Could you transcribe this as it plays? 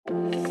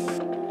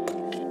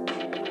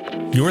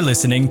You're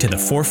listening to the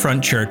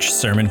Forefront Church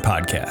Sermon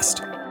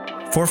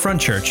Podcast.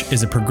 Forefront Church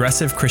is a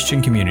progressive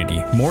Christian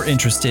community more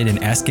interested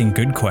in asking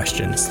good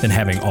questions than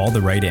having all the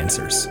right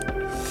answers.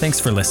 Thanks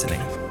for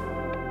listening.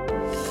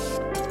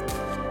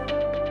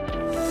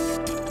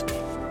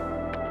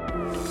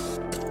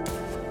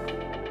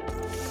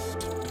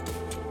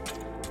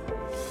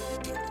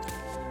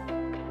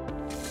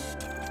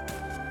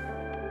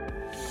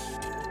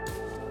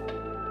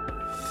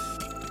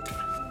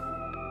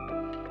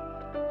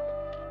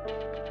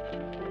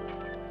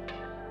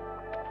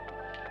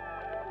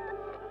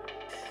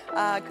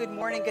 Good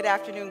morning, good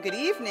afternoon, good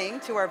evening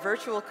to our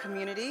virtual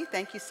community.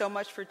 Thank you so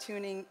much for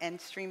tuning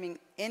and streaming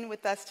in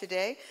with us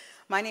today.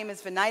 My name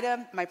is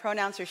Venita. My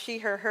pronouns are she,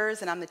 her,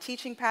 hers, and I'm the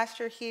teaching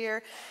pastor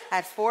here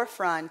at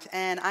Forefront.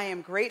 And I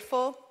am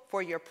grateful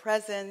for your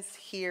presence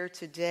here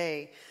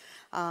today.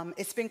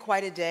 It's been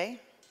quite a day,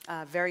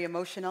 very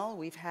emotional.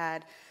 We've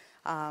had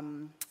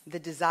the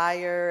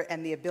desire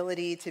and the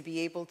ability to be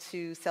able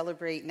to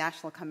celebrate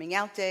National Coming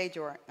Out Day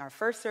during our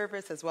first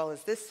service as well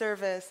as this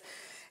service.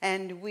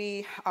 And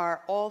we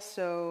are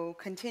also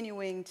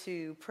continuing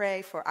to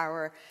pray for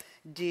our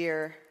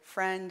dear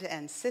friend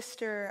and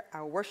sister,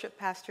 our worship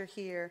pastor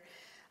here,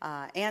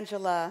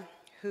 Angela,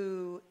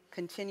 who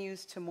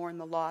continues to mourn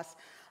the loss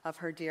of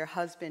her dear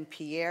husband,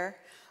 Pierre.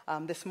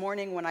 This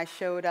morning when I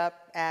showed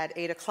up at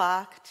 8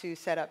 o'clock to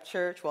set up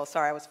church,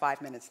 I was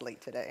 5 minutes late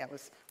today. I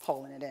was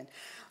holding it in.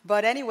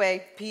 But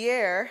anyway,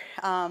 Pierre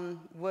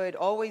would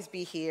always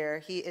be here.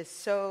 He is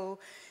so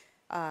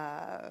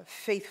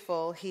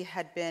faithful. He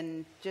had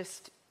been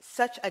just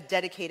such a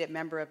dedicated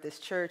member of this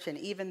church, and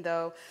even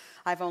though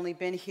I've only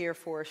been here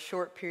for a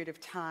short period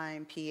of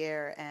time,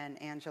 Pierre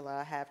and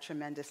Angela have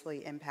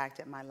tremendously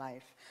impacted my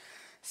life.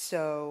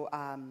 So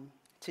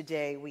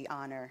today we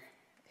honor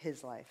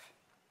his life.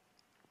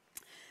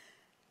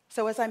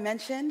 So as I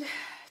mentioned,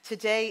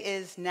 today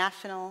is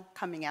National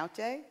Coming Out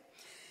Day,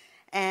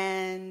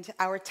 and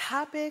our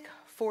topic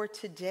for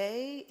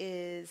today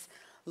is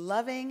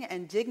loving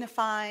and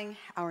dignifying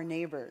our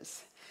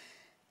neighbors.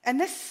 And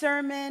this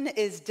sermon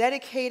is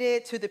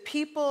dedicated to the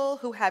people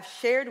who have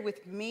shared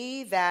with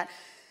me that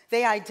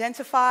they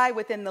identify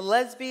within the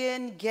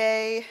lesbian,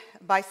 gay,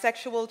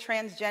 bisexual,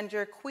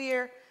 transgender,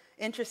 queer,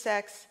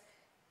 intersex,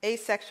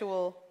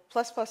 asexual,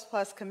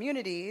 plus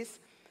communities,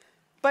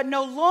 but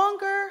no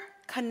longer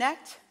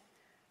connect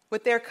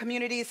with their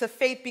communities of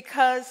faith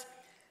because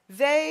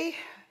they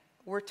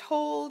were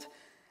told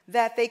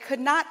that they could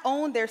not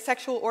own their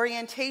sexual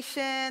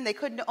orientation, they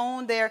couldn't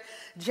own their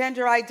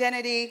gender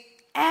identity,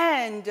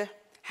 and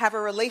have a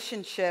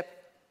relationship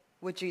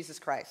with Jesus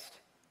Christ.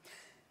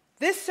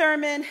 This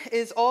sermon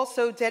is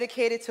also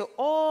dedicated to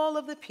all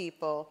of the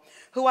people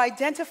who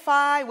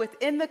identify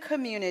within the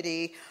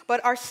community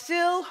but are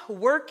still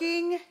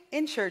working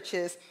in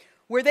churches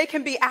where they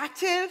can be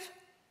active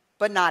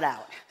but not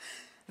out.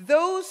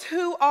 Those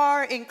who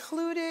are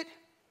included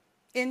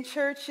in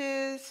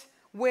churches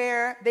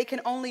where they can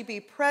only be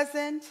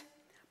present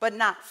but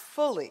not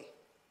fully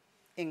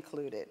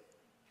included.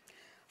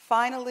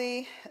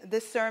 Finally,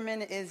 this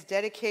sermon is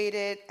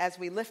dedicated, as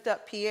we lift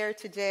up Pierre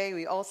today,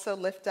 we also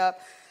lift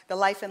up the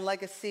life and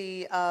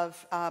legacy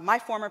of my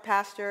former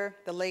pastor,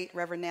 the late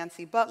Reverend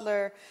Nancy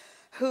Butler,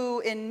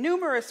 who in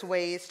numerous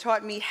ways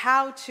taught me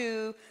how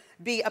to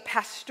be a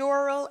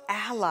pastoral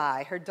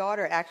ally. Her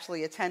daughter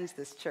actually attends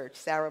this church,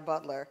 Sarah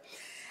Butler.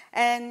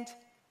 And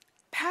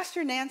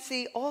Pastor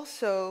Nancy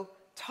also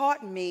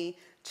taught me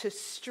to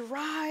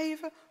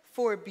strive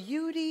for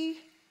beauty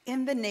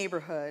in the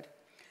neighborhood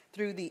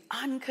through the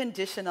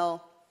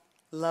unconditional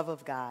love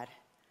of God.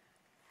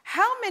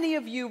 How many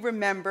of you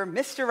remember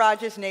Mr.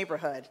 Rogers'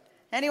 Neighborhood?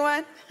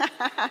 Anyone?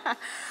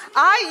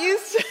 I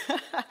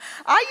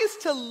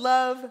used to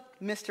love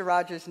Mr.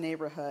 Rogers'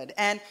 Neighborhood,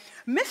 and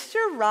Mr.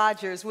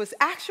 Rogers was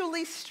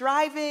actually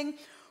striving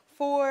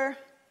for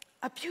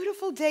a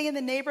beautiful day in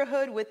the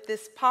neighborhood with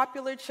this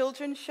popular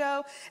children's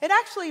show. It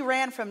actually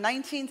ran from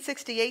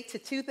 1968 to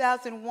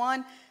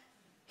 2001.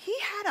 He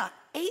had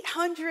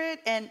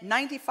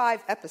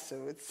 895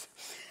 episodes.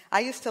 I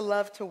used to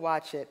love to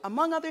watch it.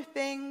 Among other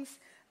things,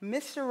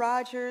 Mr.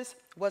 Rogers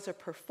was a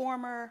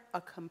performer,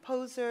 a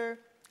composer,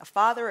 a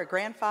father, a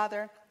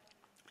grandfather,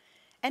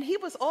 and he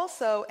was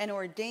also an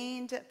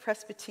ordained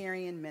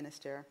Presbyterian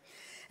minister.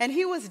 And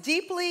he was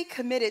deeply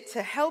committed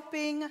to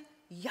helping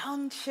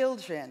young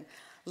children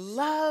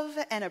love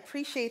and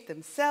appreciate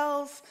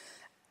themselves,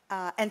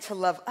 and to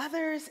love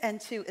others,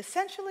 and to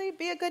essentially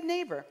be a good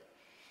neighbor.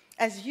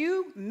 As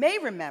you may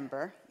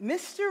remember,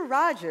 Mr.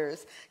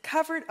 Rogers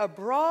covered a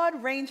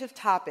broad range of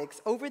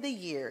topics over the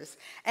years,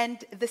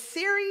 and the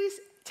series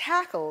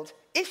tackled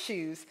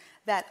issues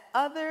that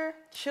other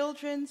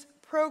children's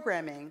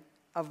programming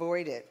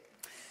avoided.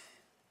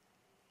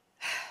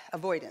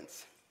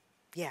 Avoidance.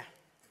 Yeah.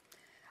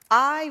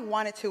 I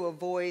wanted to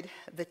avoid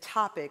the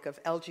topic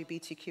of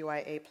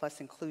LGBTQIA plus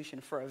inclusion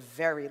for a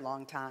very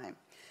long time.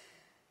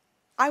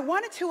 I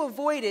wanted to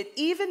avoid it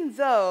even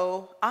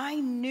though I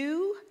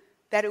knew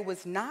that it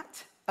was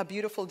not a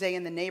beautiful day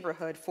in the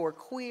neighborhood for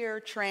queer,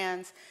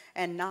 trans,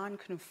 and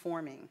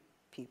non-conforming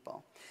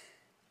people.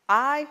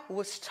 I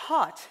was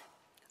taught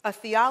a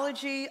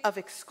theology of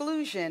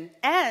exclusion,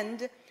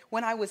 and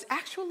when I was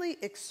actually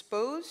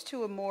exposed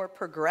to a more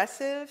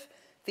progressive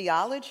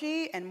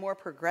theology and more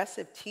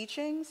progressive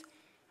teachings,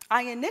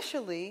 I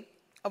initially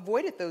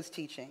avoided those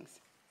teachings.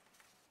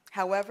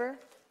 However,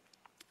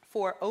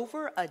 for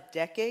over a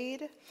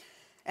decade,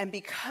 and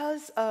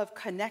because of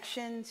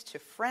connections to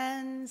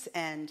friends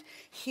and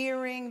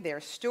hearing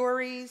their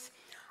stories,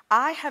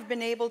 I have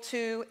been able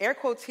to, air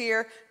quotes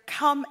here,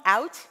 come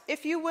out,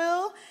 if you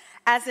will,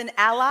 as an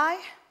ally,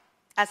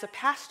 as a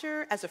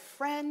pastor, as a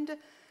friend,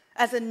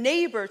 as a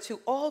neighbor to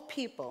all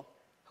people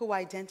who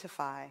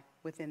identify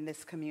within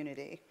this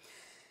community.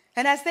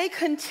 And as they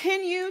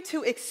continue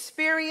to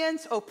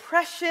experience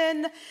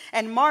oppression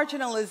and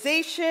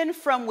marginalization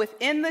from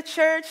within the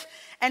church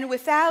and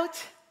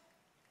without,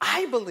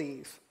 I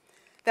believe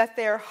that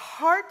their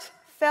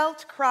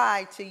heartfelt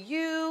cry to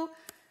you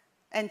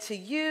and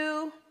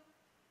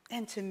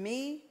to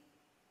me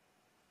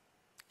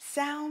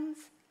sounds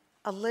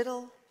a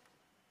little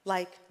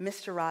like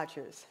Mr.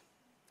 Rogers.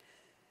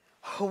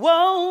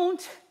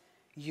 Won't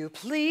you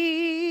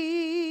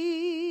please?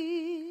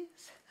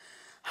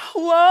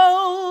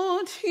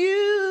 Won't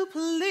you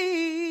please?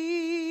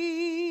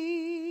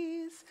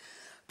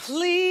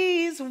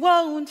 Please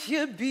won't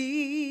you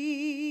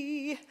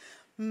be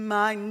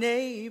my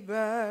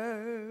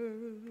neighbor?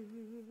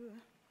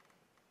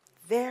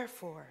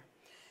 Therefore,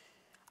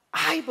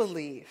 I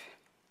believe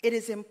it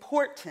is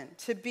important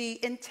to be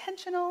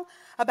intentional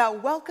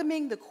about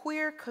welcoming the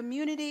queer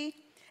community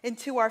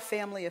into our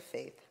family of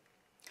faith.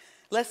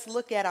 Let's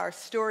look at our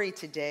story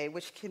today,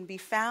 which can be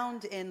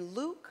found in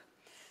Luke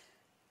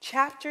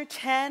chapter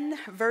 10,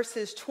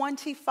 verses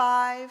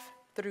 25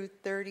 through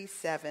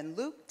 37.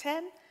 Luke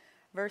 10,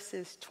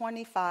 verses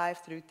 25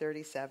 through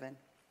 37.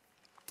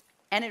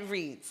 And it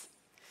reads,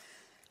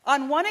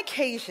 "On one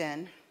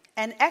occasion,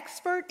 an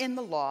expert in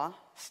the law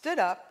stood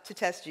up to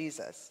test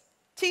Jesus.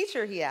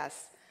 'Teacher,' he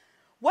asked,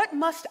 'what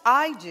must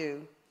I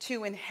do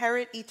to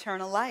inherit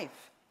eternal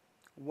life?'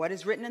 'What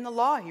is written in the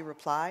law?' he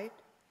replied.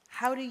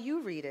 'How do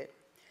you read it?'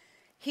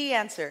 He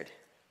answered,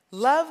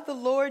 'Love the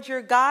Lord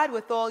your God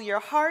with all your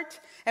heart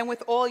and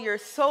with all your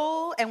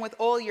soul and with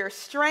all your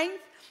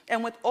strength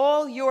and with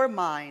all your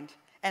mind,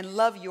 and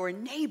love your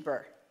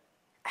neighbor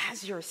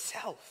as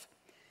yourself.'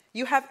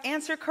 'You have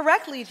answered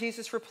correctly,'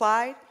 Jesus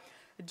replied.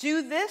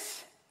 'Do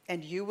this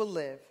and you will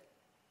live.'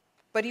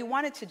 But he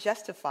wanted to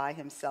justify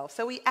himself,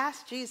 so he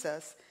asked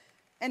Jesus,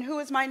 'And who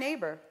is my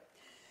neighbor?'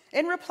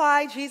 In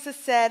reply, Jesus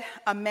said,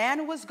 'A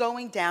man was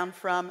going down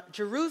from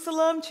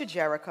Jerusalem to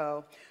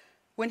Jericho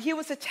when he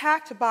was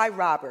attacked by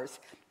robbers.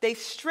 They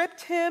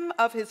stripped him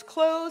of his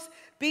clothes,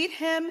 beat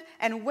him,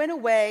 and went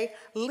away,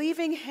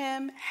 leaving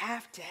him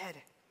half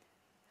dead.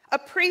 A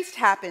priest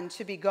happened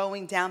to be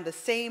going down the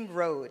same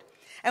road,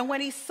 and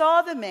when he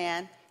saw the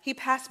man, he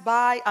passed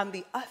by on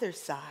the other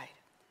side.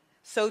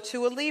 So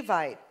too a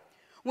Levite,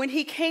 when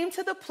he came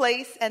to the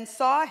place and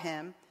saw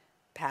him,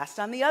 passed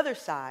on the other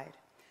side.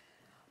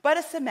 But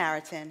a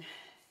Samaritan,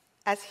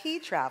 as he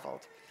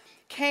traveled,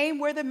 came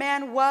where the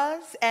man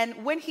was,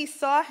 and when he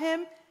saw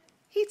him,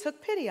 he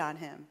took pity on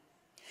him.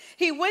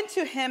 He went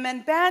to him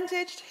and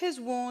bandaged his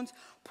wounds,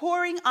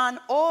 pouring on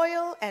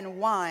oil and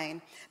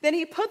wine. Then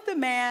he put the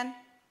man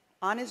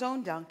on his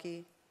own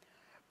donkey,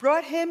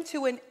 brought him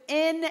to an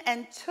inn,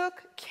 and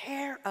took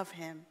care of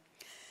him.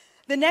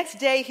 The next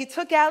day he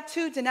took out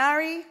 2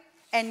 denarii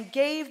and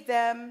gave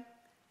them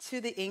to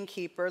the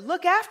innkeeper.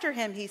 'Look after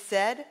him,' he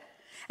said,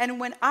 'and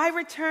when I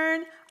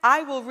return,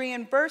 I will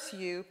reimburse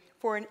you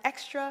for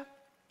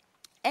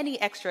any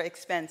extra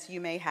expense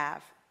you may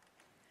have.'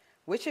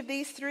 Which of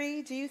these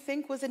 3 do you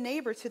think was a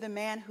neighbor to the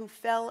man who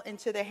fell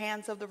into the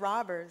hands of the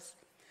robbers?"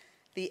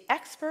 The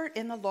expert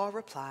in the law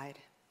replied,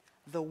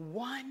 "The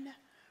one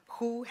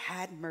who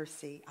had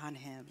mercy on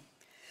him."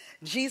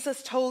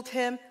 Jesus told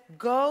him,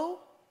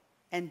 "Go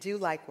and do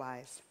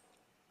likewise."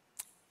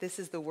 This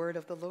is the word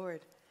of the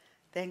Lord.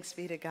 Thanks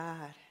be to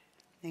God.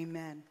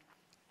 Amen.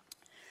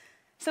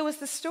 So as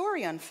the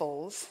story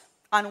unfolds,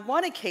 on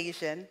one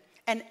occasion,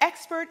 an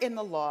expert in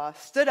the law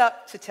stood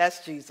up to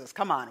test Jesus.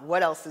 Come on,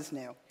 what else is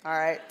new? All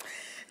right.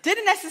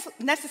 Didn't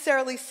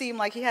necessarily seem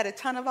like he had a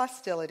ton of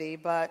hostility,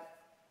 but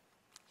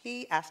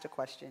he asked a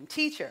question.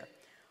 "Teacher,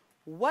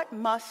 what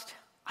must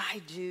I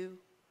do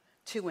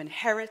to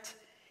inherit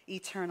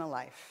eternal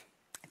life?"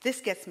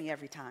 This gets me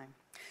every time.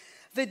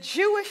 The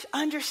Jewish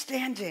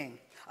understanding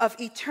of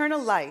eternal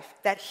life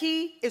that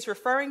he is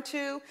referring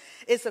to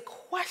is a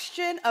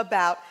question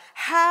about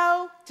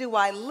how do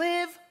I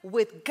live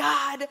with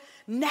God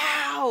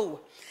now?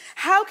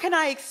 How can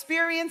I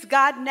experience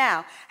God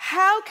now?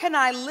 How can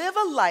I live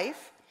a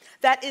life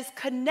that is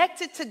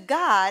connected to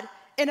God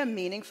in a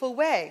meaningful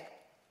way?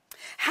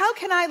 How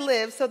can I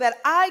live so that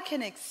I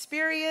can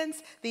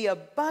experience the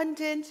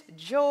abundant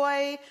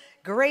joy,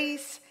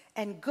 grace,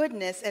 and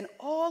goodness and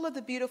all of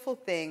the beautiful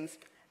things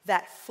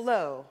that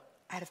flow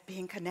out of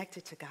being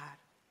connected to God?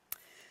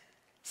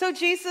 So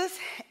Jesus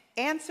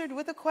answered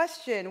with a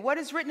question. "What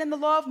is written in the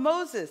law of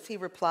Moses?" he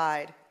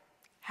replied.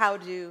 "How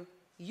do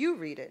You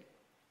read it."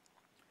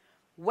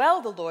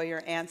 "Well," the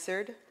lawyer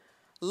answered,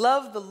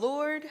 "love the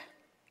Lord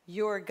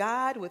your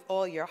God with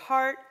all your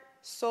heart,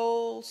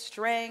 soul,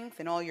 strength,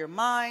 and all your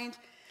mind,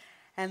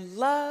 and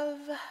love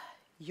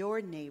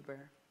your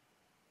neighbor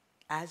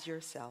as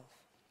yourself."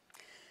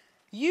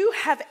 "You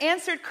have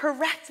answered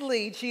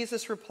correctly,"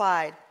 Jesus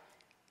replied.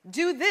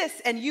 "Do this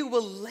and you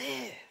will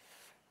live."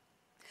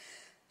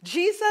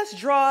 Jesus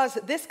draws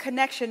this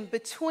connection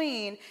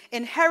between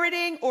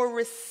inheriting or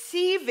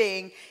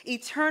receiving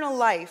eternal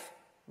life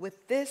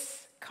with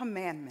this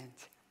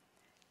commandment.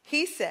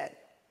 He said,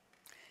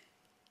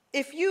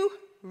 if you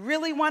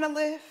really want to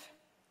live,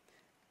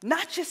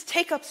 not just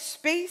take up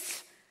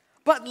space,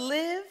 but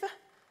live,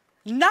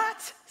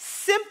 not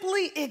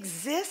simply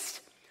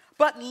exist,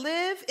 but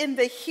live in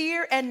the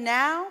here and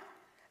now,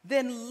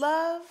 then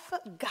love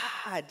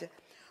God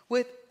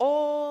with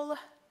all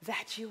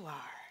that you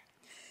are.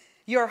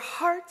 Your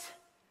heart,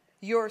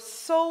 your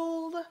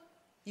soul,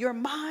 your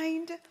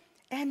mind,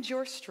 and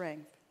your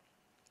strength.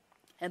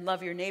 And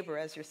love your neighbor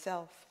as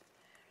yourself.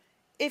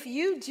 If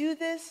you do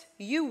this,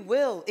 you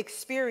will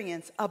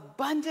experience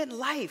abundant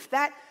life,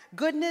 that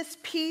goodness,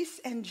 peace,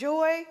 and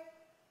joy.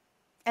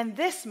 And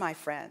this, my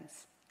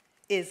friends,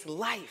 is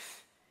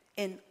life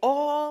in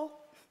all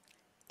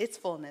its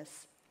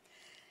fullness.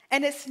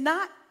 And it's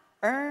not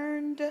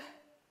earned,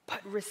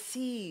 but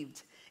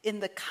received in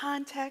the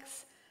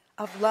context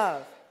of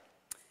love.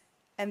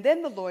 And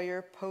then the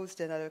lawyer posed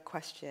another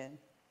question.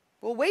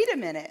 Well, wait a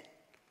minute.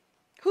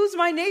 Who's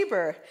my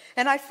neighbor?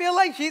 And I feel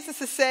like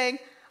Jesus is saying,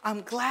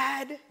 I'm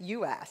glad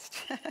you asked.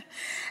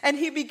 And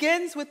he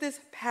begins with this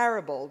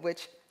parable,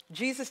 which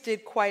Jesus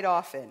did quite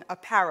often, a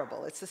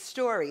parable. It's a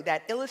story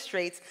that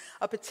illustrates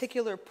a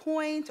particular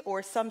point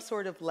or some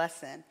sort of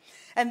lesson.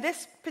 And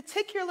this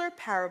particular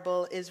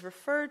parable is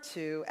referred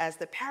to as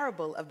the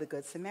parable of the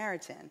Good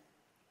Samaritan.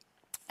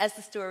 As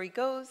the story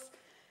goes,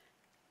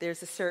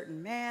 there's a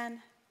certain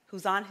man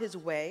who's on his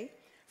way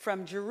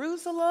from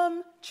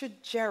Jerusalem to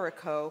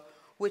Jericho,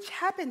 which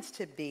happens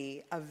to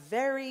be a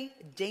very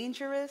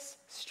dangerous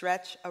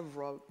stretch of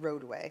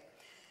roadway.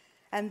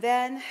 And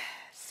then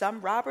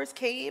some robbers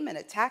came and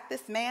attacked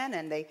this man,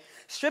 and they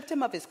stripped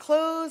him of his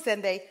clothes,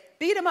 and they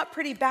beat him up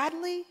pretty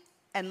badly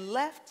and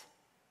left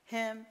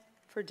him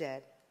for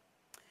dead.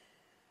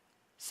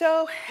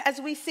 So, as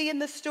we see in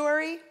the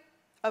story,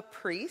 a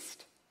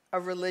priest, a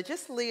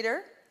religious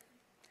leader,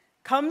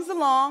 comes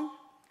along,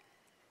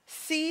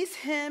 sees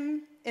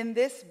him in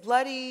this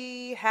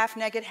bloody,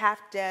 half-naked,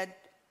 half-dead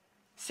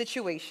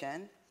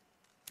situation,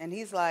 and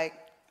he's like,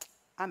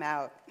 I'm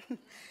out.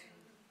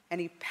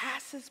 And he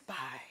passes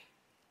by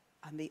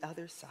on the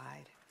other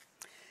side.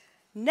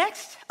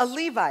 Next, a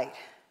Levite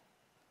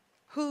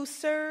who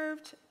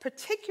served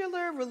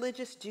particular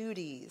religious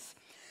duties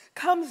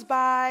comes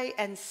by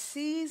and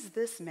sees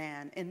this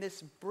man in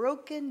this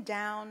broken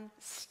down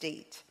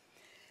state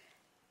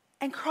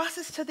and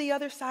crosses to the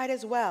other side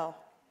as well.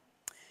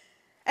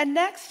 And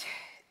next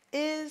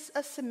is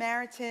a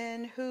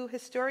Samaritan who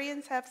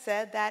historians have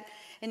said that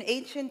in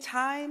ancient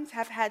times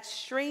have had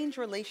strange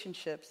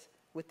relationships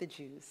with the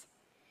Jews.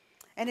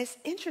 And it's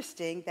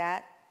interesting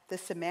that the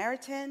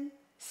Samaritan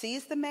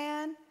sees the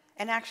man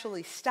and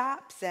actually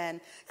stops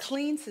and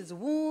cleans his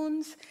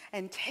wounds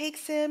and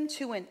takes him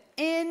to an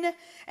inn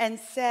and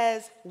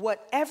says,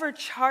 whatever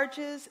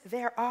charges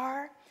there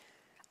are,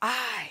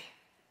 I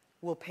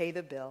will pay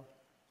the bill.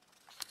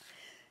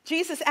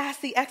 Jesus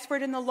asked the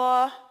expert in the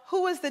law,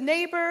 who was the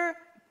neighbor?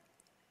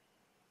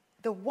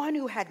 The one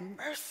who had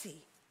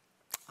mercy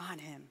on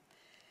him.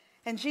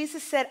 And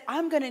Jesus said,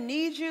 I'm going to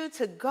need you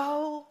to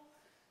go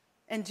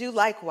and do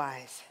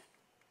likewise.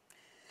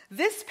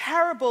 This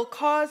parable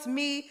caused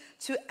me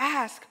to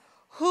ask,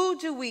 who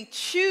do we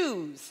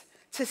choose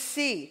to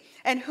see?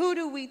 And who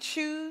do we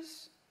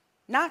choose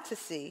not to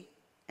see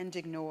and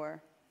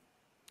ignore?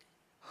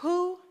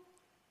 Who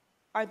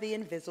are the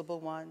invisible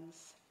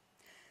ones?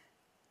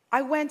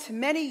 I went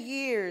many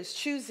years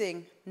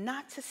choosing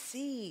not to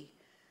see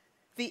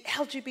the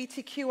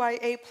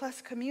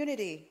LGBTQIA+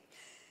 community.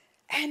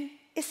 And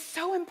it's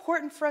so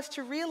important for us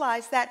to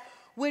realize that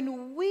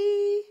when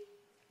we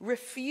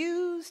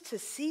refuse to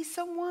see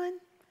someone,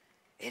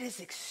 it is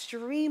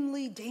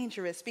extremely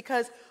dangerous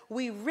because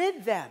we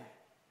rid them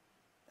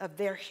of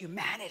their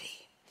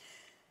humanity.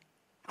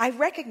 I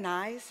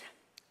recognize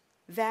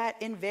that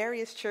in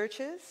various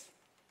churches,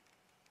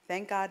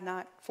 thank God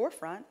not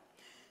Forefront,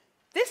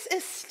 this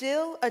is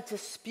still a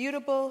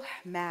disputable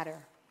matter.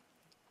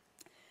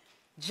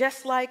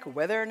 Just like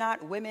whether or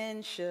not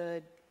women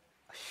should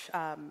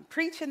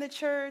preach in the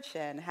church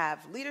and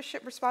have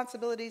leadership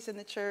responsibilities in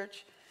the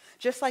church,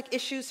 just like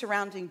issues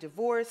surrounding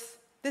divorce,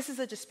 this is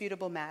a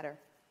disputable matter.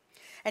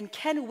 And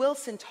Ken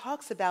Wilson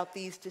talks about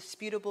these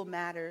disputable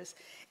matters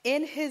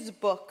in his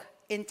book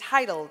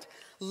entitled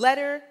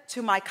Letter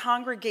to My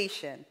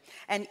Congregation,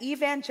 an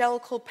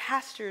Evangelical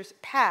Pastor's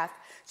Path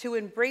to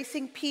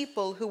Embracing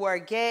People Who Are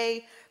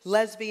Gay,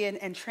 Lesbian,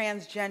 and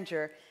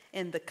Transgender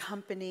in the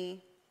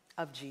Company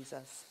of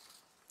Jesus.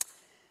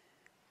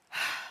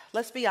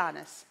 Let's be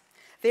honest.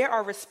 There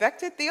are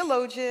respected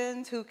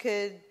theologians who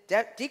could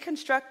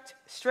deconstruct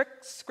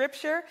strict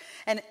scripture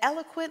and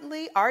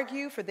eloquently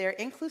argue for their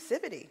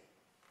inclusivity.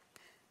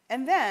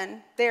 And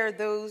then there are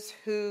those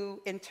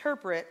who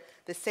interpret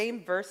the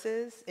same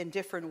verses in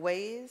different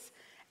ways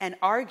and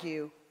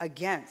argue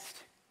against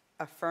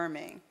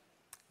affirming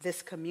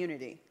this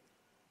community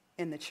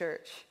in the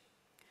church.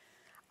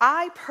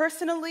 I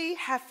personally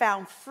have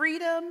found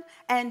freedom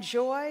and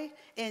joy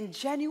in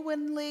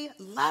genuinely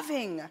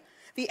loving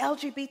the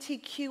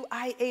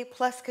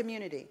LGBTQIA+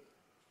 community,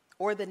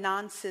 or the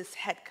non-cis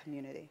het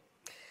community.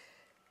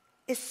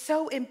 It's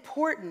so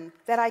important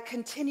that I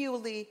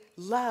continually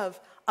love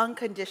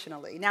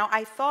unconditionally. Now,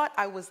 I thought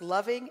I was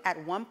loving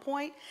at one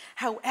point.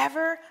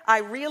 However, I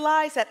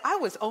realized that I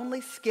was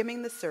only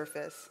skimming the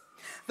surface.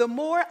 The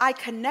more I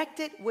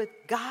connected with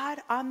God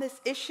on this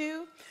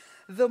issue,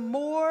 the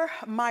more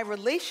my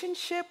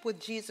relationship with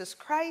Jesus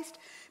Christ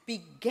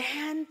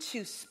began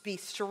to be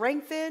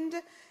strengthened.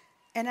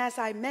 And as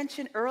I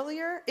mentioned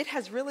earlier, it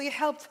has really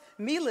helped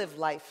me live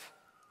life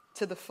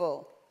to the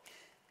full.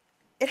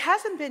 It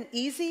hasn't been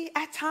easy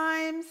at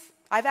times.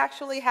 I've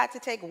actually had to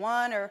take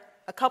one or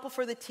a couple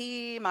for the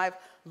team. I've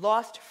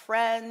lost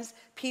friends.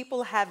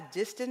 People have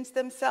distanced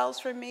themselves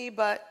from me,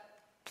 but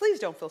please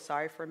don't feel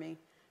sorry for me.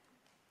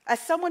 As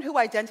someone who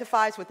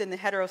identifies within the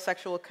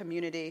heterosexual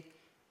community,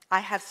 I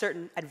have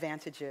certain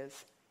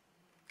advantages.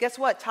 Guess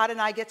what? Todd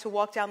and I get to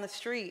walk down the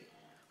street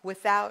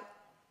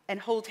and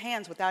hold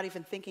hands without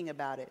even thinking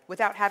about it,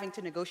 without having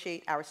to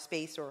negotiate our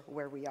space or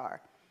where we are.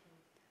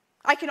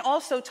 I can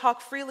also talk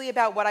freely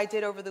about what I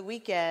did over the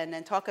weekend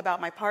and talk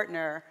about my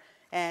partner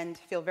and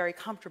feel very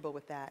comfortable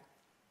with that.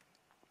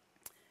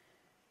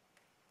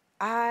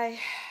 I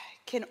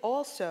can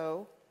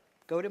also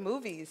go to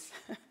movies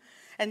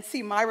and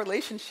see my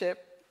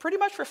relationship pretty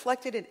much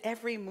reflected in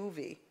every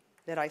movie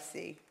that I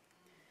see.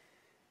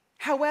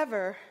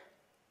 However,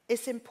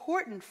 it's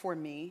important for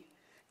me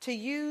to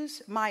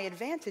use my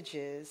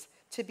advantages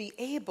to be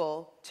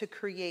able to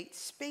create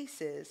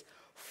spaces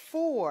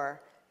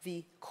for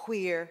the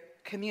queer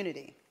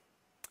community.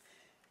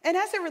 And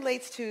as it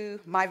relates to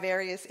my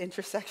various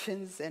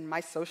intersections and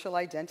my social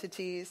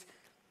identities,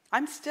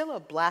 I'm still a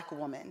Black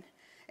woman,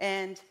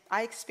 and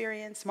I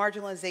experience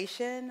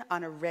marginalization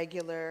on a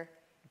regular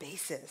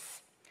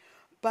basis.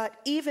 But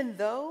even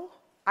though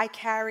I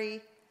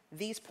carry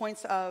these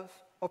points of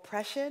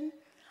oppression,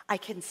 I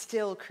can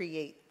still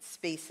create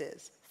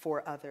spaces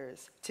for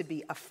others to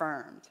be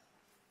affirmed.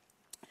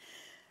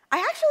 I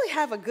actually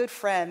have a good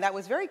friend that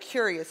was very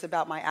curious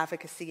about my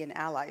advocacy and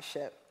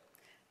allyship.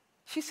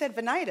 She said,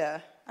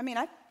 Venida,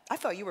 I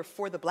thought you were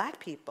for the Black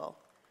people.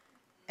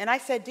 And I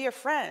said, dear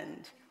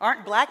friend,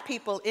 aren't Black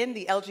people in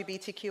the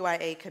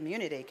LGBTQIA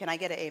community? Can I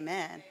get an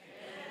amen?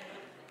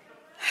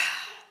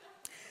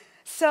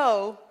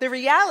 So the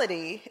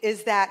reality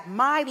is that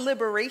my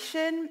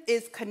liberation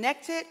is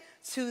connected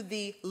to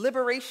the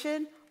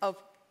liberation of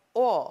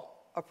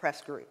all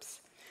oppressed groups.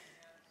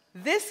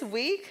 This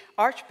week,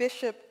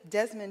 Archbishop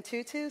Desmond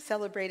Tutu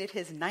celebrated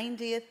his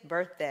 90th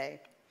birthday.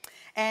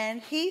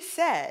 And he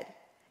said,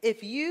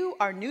 if you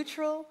are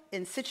neutral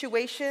in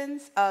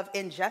situations of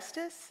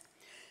injustice,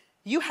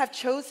 you have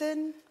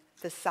chosen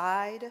the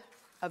side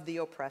of the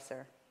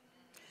oppressor.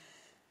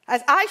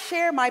 As I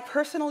share my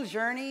personal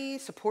journey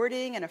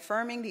supporting and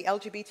affirming the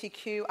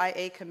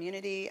LGBTQIA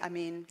community,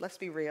 let's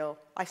be real,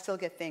 I still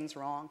get things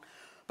wrong.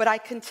 But I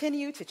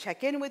continue to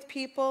check in with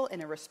people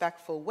in a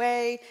respectful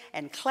way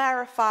and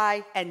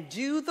clarify and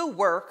do the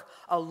work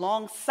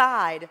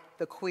alongside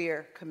the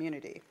queer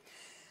community.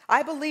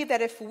 I believe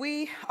that if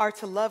we are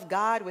to love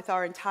God with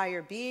our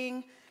entire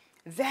being,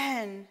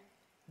 then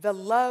the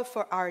love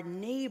for our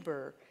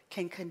neighbor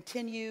can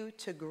continue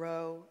to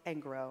grow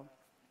and grow.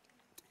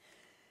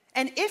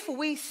 And if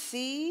we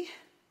see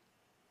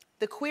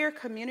the queer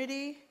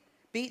community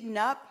beaten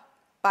up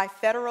by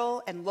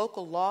federal and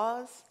local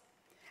laws,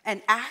 and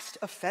asked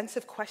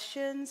offensive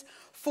questions,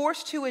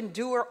 forced to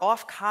endure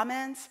off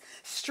comments,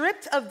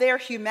 stripped of their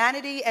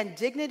humanity and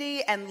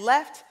dignity and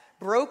left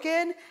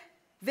broken,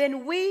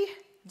 then we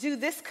do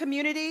this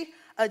community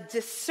a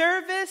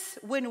disservice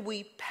when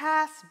we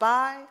pass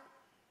by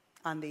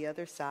on the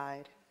other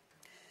side.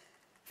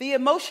 The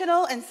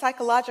emotional and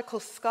psychological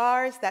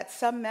scars that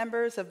some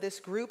members of this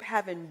group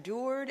have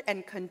endured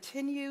and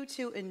continue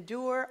to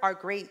endure are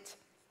great.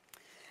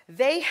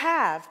 They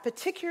have,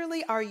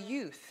 particularly our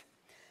youth,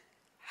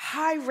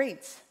 high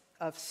rates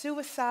of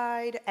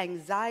suicide,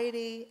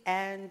 anxiety,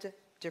 and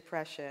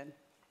depression.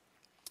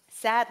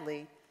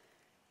 Sadly,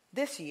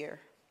 this year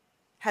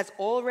has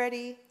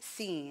already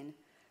seen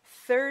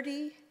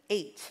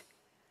 38,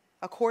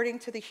 according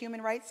to the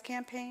Human Rights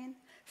Campaign,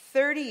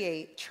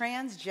 38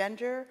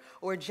 transgender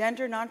or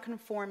gender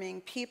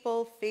nonconforming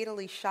people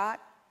fatally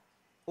shot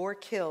or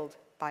killed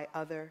by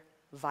other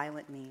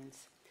violent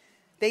means.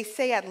 They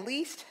say at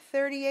least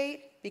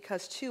 38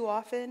 because too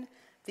often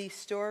these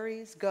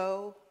stories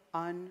go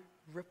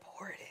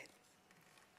unreported.